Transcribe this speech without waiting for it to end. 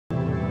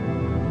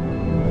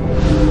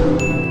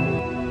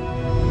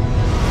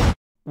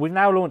We've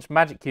now launched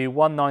MagicQ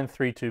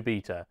 1.9.3.2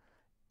 beta.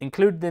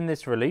 Included in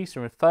this release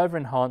are further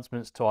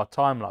enhancements to our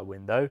timeline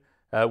window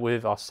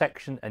with our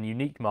section and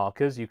unique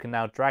markers. You can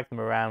now drag them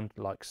around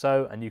like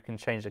so, and you can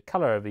change the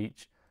color of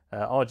each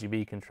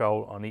RGB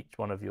control on each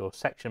one of your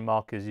section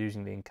markers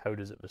using the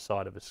encoders at the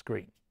side of the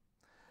screen.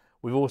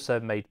 We've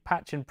also made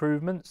patch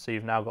improvements, so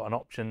you've now got an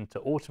option to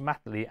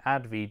automatically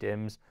add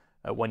VDIMs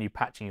when you're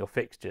patching your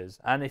fixtures.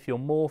 And if you're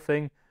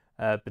morphing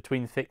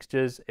between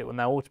fixtures, it will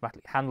now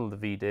automatically handle the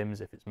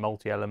VDIMs if it's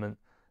multi-element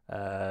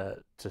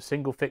to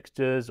single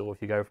fixtures, or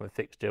if you go from a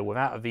fixture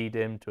without a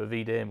VDIM to a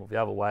VDIM or the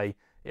other way,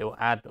 it will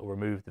add or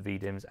remove the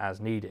VDIMs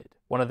as needed.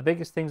 One of the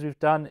biggest things we've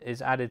done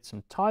is added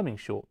some timing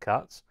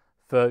shortcuts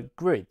for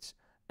grids.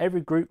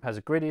 Every group has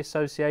a grid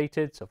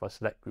associated, so if I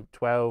select group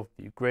 12,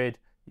 view grid,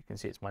 you can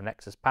see it's my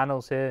Nexus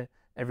panels here.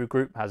 Every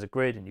group has a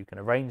grid and you can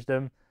arrange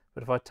them,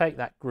 but if I take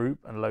that group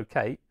and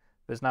locate,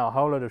 there's now a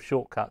whole load of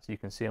shortcuts you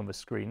can see on the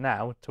screen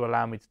now to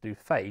allow me to do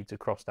fades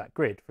across that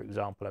grid. For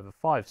example, over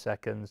 5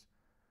 seconds,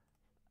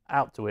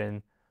 out to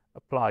in,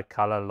 apply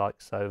colour like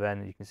so.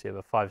 Then you can see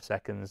over 5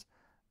 seconds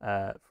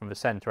from the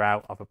centre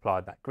out, I've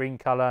applied that green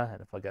colour,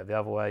 and if I go the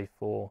other way,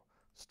 4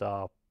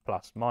 star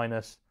plus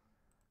minus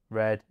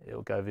red, it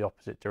will go the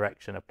opposite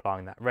direction,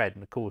 applying that red.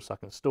 And of course I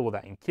can store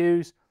that in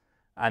queues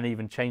and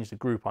even change the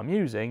group I'm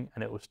using,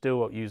 and it will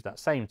still use that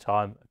same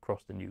time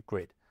across the new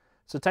grid.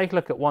 So take a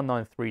look at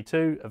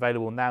 1.9.3.2,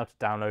 available now to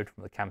download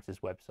from the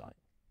Camsys website.